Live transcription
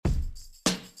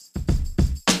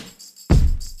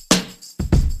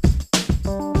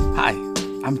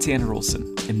I'm Tanner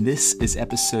Olson, and this is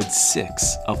episode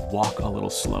 6 of Walk a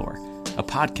Little Slower, a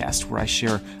podcast where I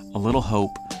share a little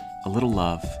hope, a little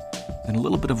love, and a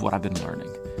little bit of what I've been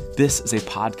learning. This is a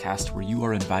podcast where you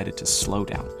are invited to slow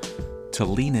down, to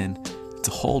lean in, to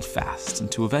hold fast,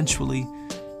 and to eventually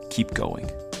keep going.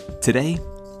 Today,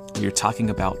 we are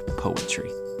talking about poetry.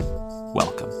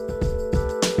 Welcome.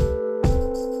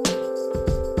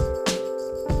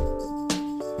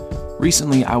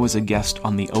 Recently, I was a guest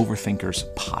on the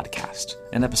Overthinkers podcast,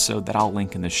 an episode that I'll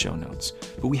link in the show notes.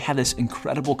 But we had this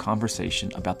incredible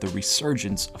conversation about the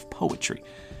resurgence of poetry.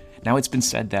 Now, it's been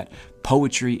said that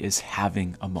poetry is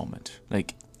having a moment.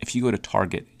 Like, if you go to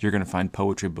Target, you're going to find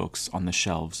poetry books on the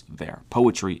shelves there.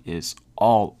 Poetry is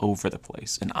all over the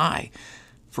place. And I,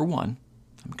 for one,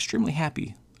 I'm extremely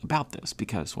happy about this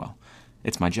because, well,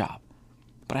 it's my job.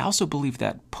 But I also believe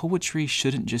that poetry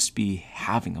shouldn't just be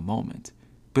having a moment,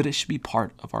 but it should be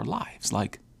part of our lives,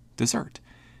 like dessert.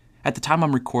 At the time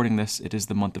I'm recording this, it is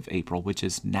the month of April, which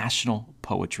is National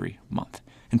Poetry Month.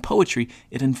 And poetry,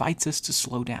 it invites us to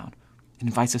slow down. It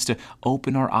invites us to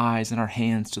open our eyes and our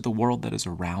hands to the world that is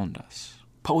around us.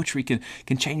 Poetry can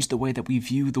change the way that we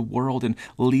view the world and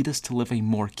lead us to live a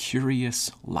more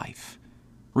curious life.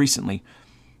 Recently,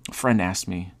 a friend asked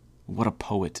me what a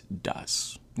poet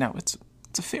does. Now, it's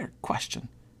a fair question.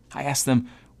 I asked them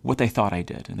what they thought I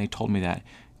did, and they told me that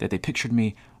they pictured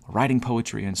me writing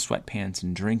poetry in sweatpants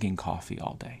and drinking coffee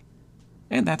all day.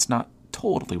 And that's not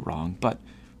totally wrong, but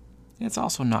it's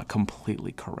also not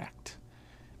completely correct.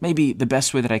 Maybe the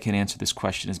best way that I can answer this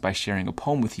question is by sharing a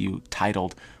poem with you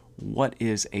titled, "What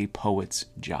is a Poet's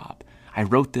Job?" I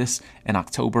wrote this in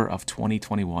October of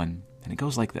 2021, and it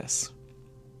goes like this.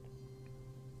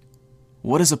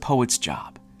 What is a poet's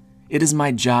job? It is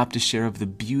my job to share of the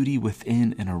beauty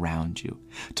within and around you,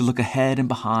 to look ahead and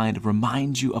behind,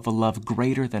 remind you of a love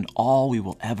greater than all we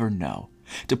will ever know,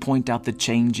 to point out the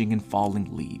changing and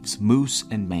falling leaves, moose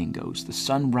and mangoes, the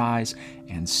sunrise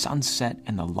and sunset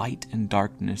and the light and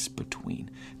darkness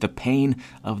between, the pain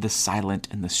of the silent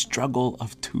and the struggle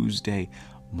of Tuesday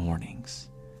mornings,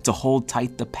 to hold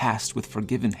tight the past with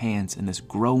forgiven hands in this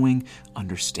growing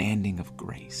understanding of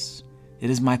grace. It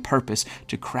is my purpose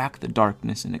to crack the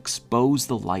darkness and expose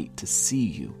the light to see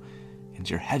you and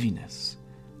your heaviness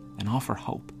and offer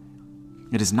hope.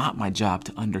 It is not my job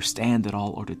to understand it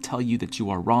all or to tell you that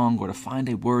you are wrong or to find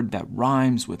a word that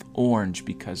rhymes with orange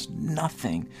because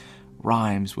nothing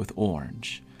rhymes with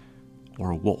orange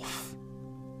or wolf.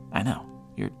 I know,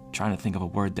 you're trying to think of a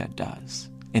word that does.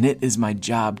 And it is my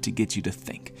job to get you to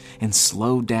think and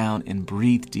slow down and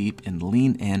breathe deep and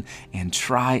lean in and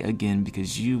try again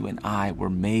because you and I were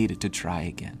made to try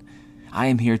again. I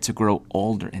am here to grow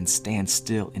older and stand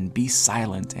still and be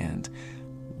silent and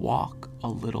walk a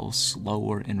little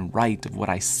slower and write of what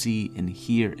I see and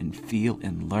hear and feel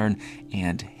and learn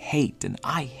and hate. And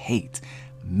I hate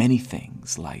many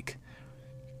things like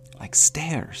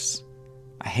stairs.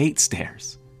 I hate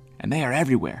stairs, and they are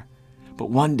everywhere. But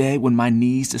one day when my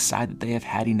knees decide that they have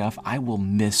had enough, I will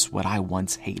miss what I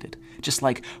once hated. Just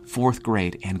like 4th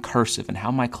grade and cursive and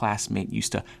how my classmate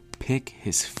used to pick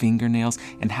his fingernails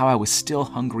and how I was still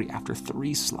hungry after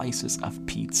 3 slices of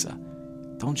pizza.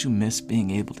 Don't you miss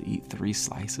being able to eat 3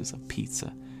 slices of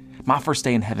pizza? My first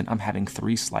day in heaven, I'm having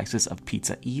 3 slices of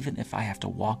pizza, even if I have to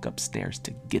walk upstairs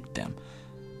to get them.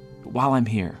 But while I'm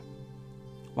here,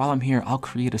 I'll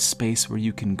create a space where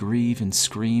you can grieve and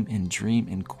scream and dream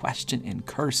and question and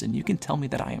curse, and you can tell me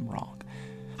that I am wrong.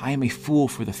 I am a fool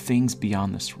for the things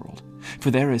beyond this world, for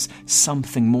there is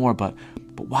something more, but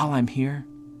while I'm here,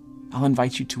 I'll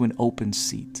invite you to an open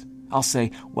seat. I'll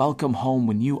say, welcome home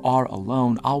when you are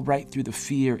alone. I'll write through the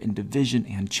fear and division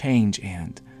and change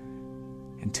and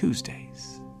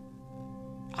Tuesdays.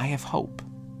 I have hope,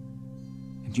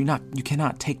 and you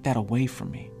cannot take that away from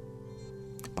me.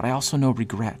 But I also know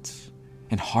regrets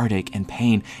and heartache and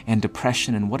pain and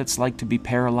depression and what it's like to be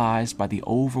paralyzed by the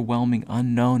overwhelming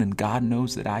unknown, and God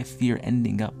knows that I fear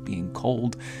ending up being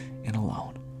cold and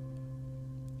alone.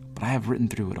 But I have written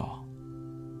through it all,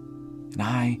 and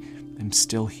I am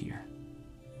still here,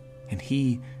 and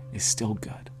He is still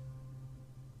good.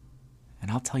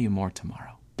 And I'll tell you more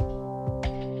tomorrow.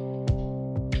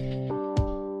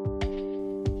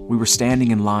 We were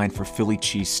standing in line for Philly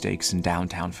cheesesteaks in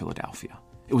downtown Philadelphia.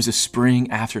 It was a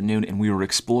spring afternoon, and we were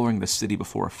exploring the city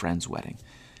before a friend's wedding.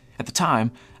 At the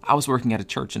time, I was working at a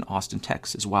church in Austin,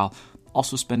 Texas, while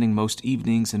also spending most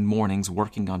evenings and mornings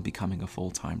working on becoming a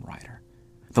full-time writer.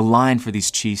 The line for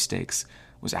these cheesesteaks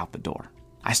was out the door.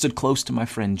 I stood close to my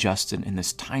friend Justin in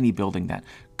this tiny building that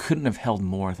couldn't have held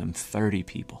more than 30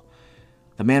 people.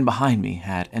 The man behind me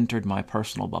had entered my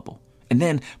personal bubble, and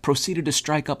then proceeded to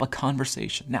strike up a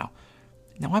conversation. Now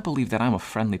I believe that I'm a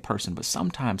friendly person, but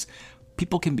sometimes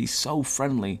people can be so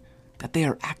friendly that they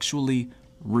are actually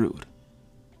rude.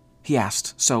 He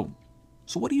asked, so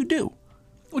what do you do?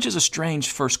 Which is a strange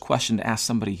first question to ask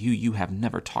somebody who you have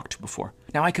never talked to before.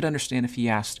 Now, I could understand if he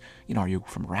asked, are you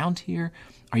from around here?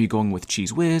 Are you going with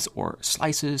Cheese Whiz or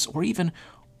Slices? Or even,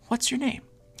 what's your name?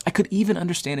 I could even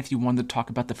understand if you wanted to talk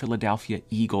about the Philadelphia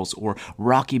Eagles or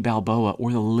Rocky Balboa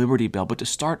or the Liberty Bell, but to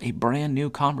start a brand new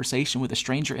conversation with a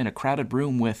stranger in a crowded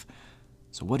room with,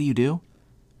 so what do you do?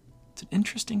 It's an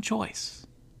interesting choice.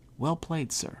 Well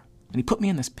played, sir. And he put me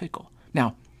in this pickle.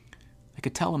 Now, I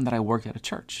could tell him that I worked at a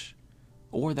church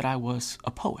or that I was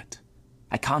a poet.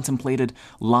 I contemplated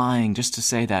lying just to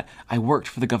say that I worked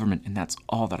for the government and that's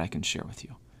all that I can share with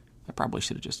you. I probably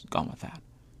should have just gone with that.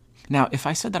 Now, if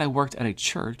I said that I worked at a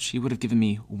church, he would have given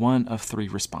me one of three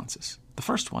responses. The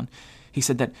first one, he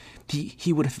said that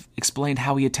he would have explained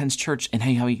how he attends church and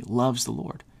how he loves the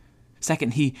Lord.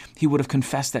 Second, he would have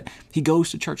confessed that he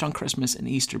goes to church on Christmas and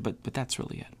Easter, but that's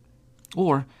really it.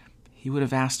 Or he would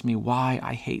have asked me why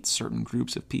I hate certain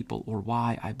groups of people or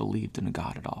why I believed in a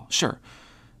God at all. Sure,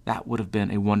 that would have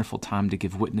been a wonderful time to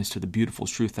give witness to the beautiful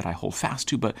truth that I hold fast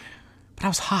to, but I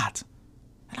was hot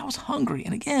and I was hungry.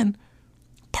 And again,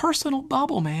 personal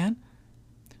bubble, man.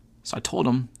 So I told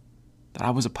him that I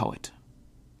was a poet.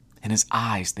 And his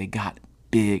eyes, they got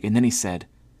big. And then he said,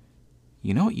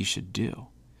 you know what you should do?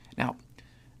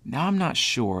 Now I'm not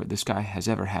sure this guy has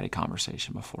ever had a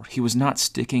conversation before. He was not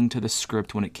sticking to the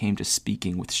script when it came to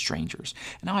speaking with strangers.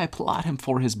 And now I applaud him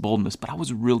for his boldness, but I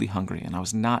was really hungry and I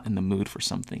was not in the mood for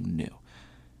something new.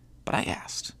 But I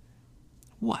asked,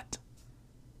 what?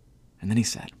 And then he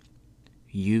said,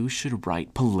 you should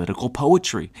write political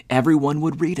poetry. Everyone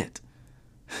would read it.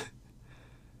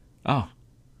 Oh,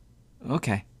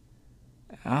 okay.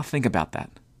 I'll think about that,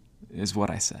 is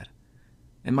what I said.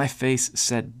 And my face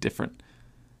said different.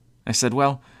 I said,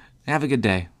 well, have a good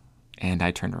day. And I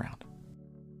turned around.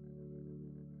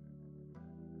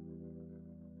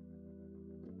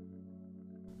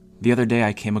 The other day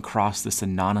I came across this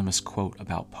anonymous quote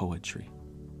about poetry.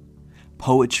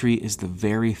 Poetry is the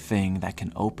very thing that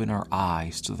can open our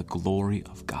eyes to the glory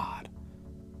of God.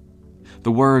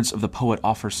 The words of the poet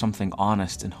offer something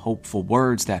honest and hopeful,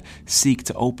 words that seek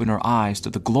to open our eyes to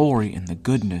the glory and the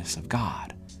goodness of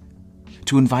God.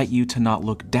 To invite you to not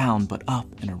look down but up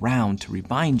and around, to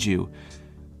remind you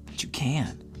that you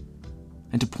can.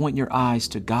 And to point your eyes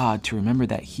to God, to remember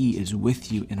that He is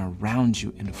with you and around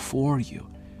you and for you.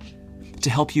 To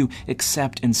help you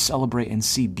accept and celebrate and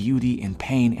see beauty and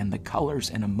pain and the colors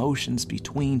and emotions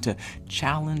between, to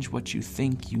challenge what you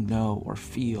think you know or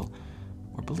feel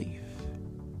or believe.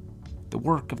 The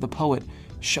work of the poet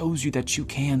shows you that you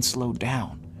can slow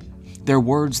down. Their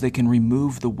words, they can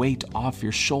remove the weight off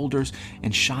your shoulders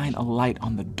and shine a light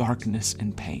on the darkness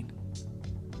and pain.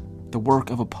 The work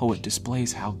of a poet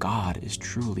displays how God is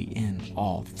truly in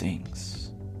all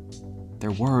things.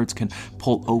 Their words can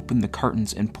pull open the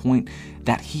curtains and point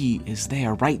that He is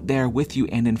there, right there with you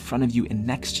and in front of you and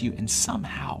next to you and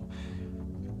somehow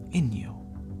in you.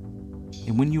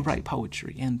 And when you write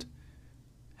poetry, and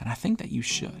I think that you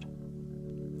should,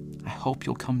 I hope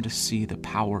you'll come to see the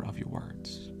power of your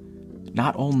words.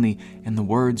 Not only in the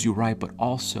words you write, but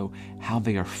also how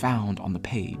they are found on the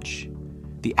page.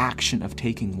 The action of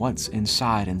taking what's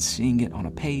inside and seeing it on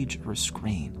a page or a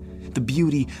screen. The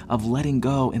beauty of letting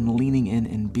go and leaning in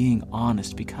and being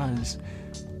honest, because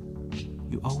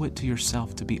you owe it to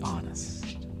yourself to be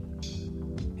honest.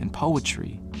 And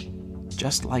poetry,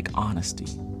 just like honesty,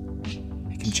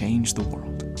 it can change the world.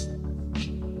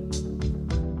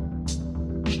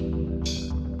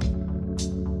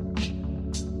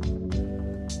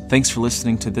 Thanks for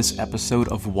listening to this episode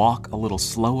of Walk a Little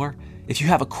Slower. If you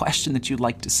have a question that you'd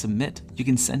like to submit, you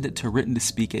can send it to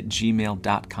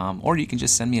writtentospeak@gmail.com, or you can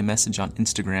just send me a message on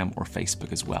Instagram or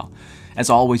Facebook as well. As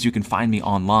always, you can find me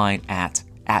online at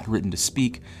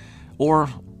writtentospeak or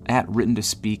at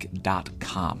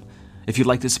writtentospeak.com. If you'd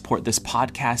like to support this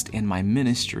podcast and my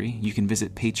ministry, you can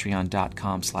visit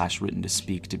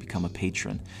patreon.com/writtentospeak to become a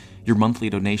patron. Your monthly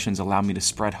donations allow me to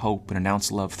spread hope and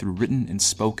announce love through written and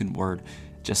spoken word,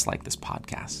 just like this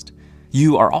podcast.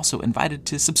 You are also invited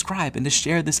to subscribe and to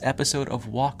share this episode of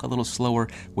Walk a Little Slower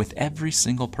with every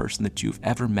single person that you've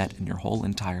ever met in your whole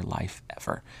entire life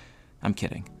ever. I'm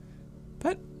kidding.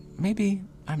 But maybe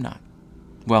I'm not.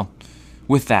 Well,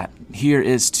 with that, here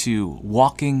is to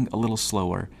walking a little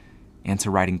slower and to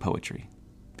writing poetry.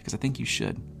 Because I think you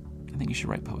should. I think you should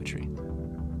write poetry.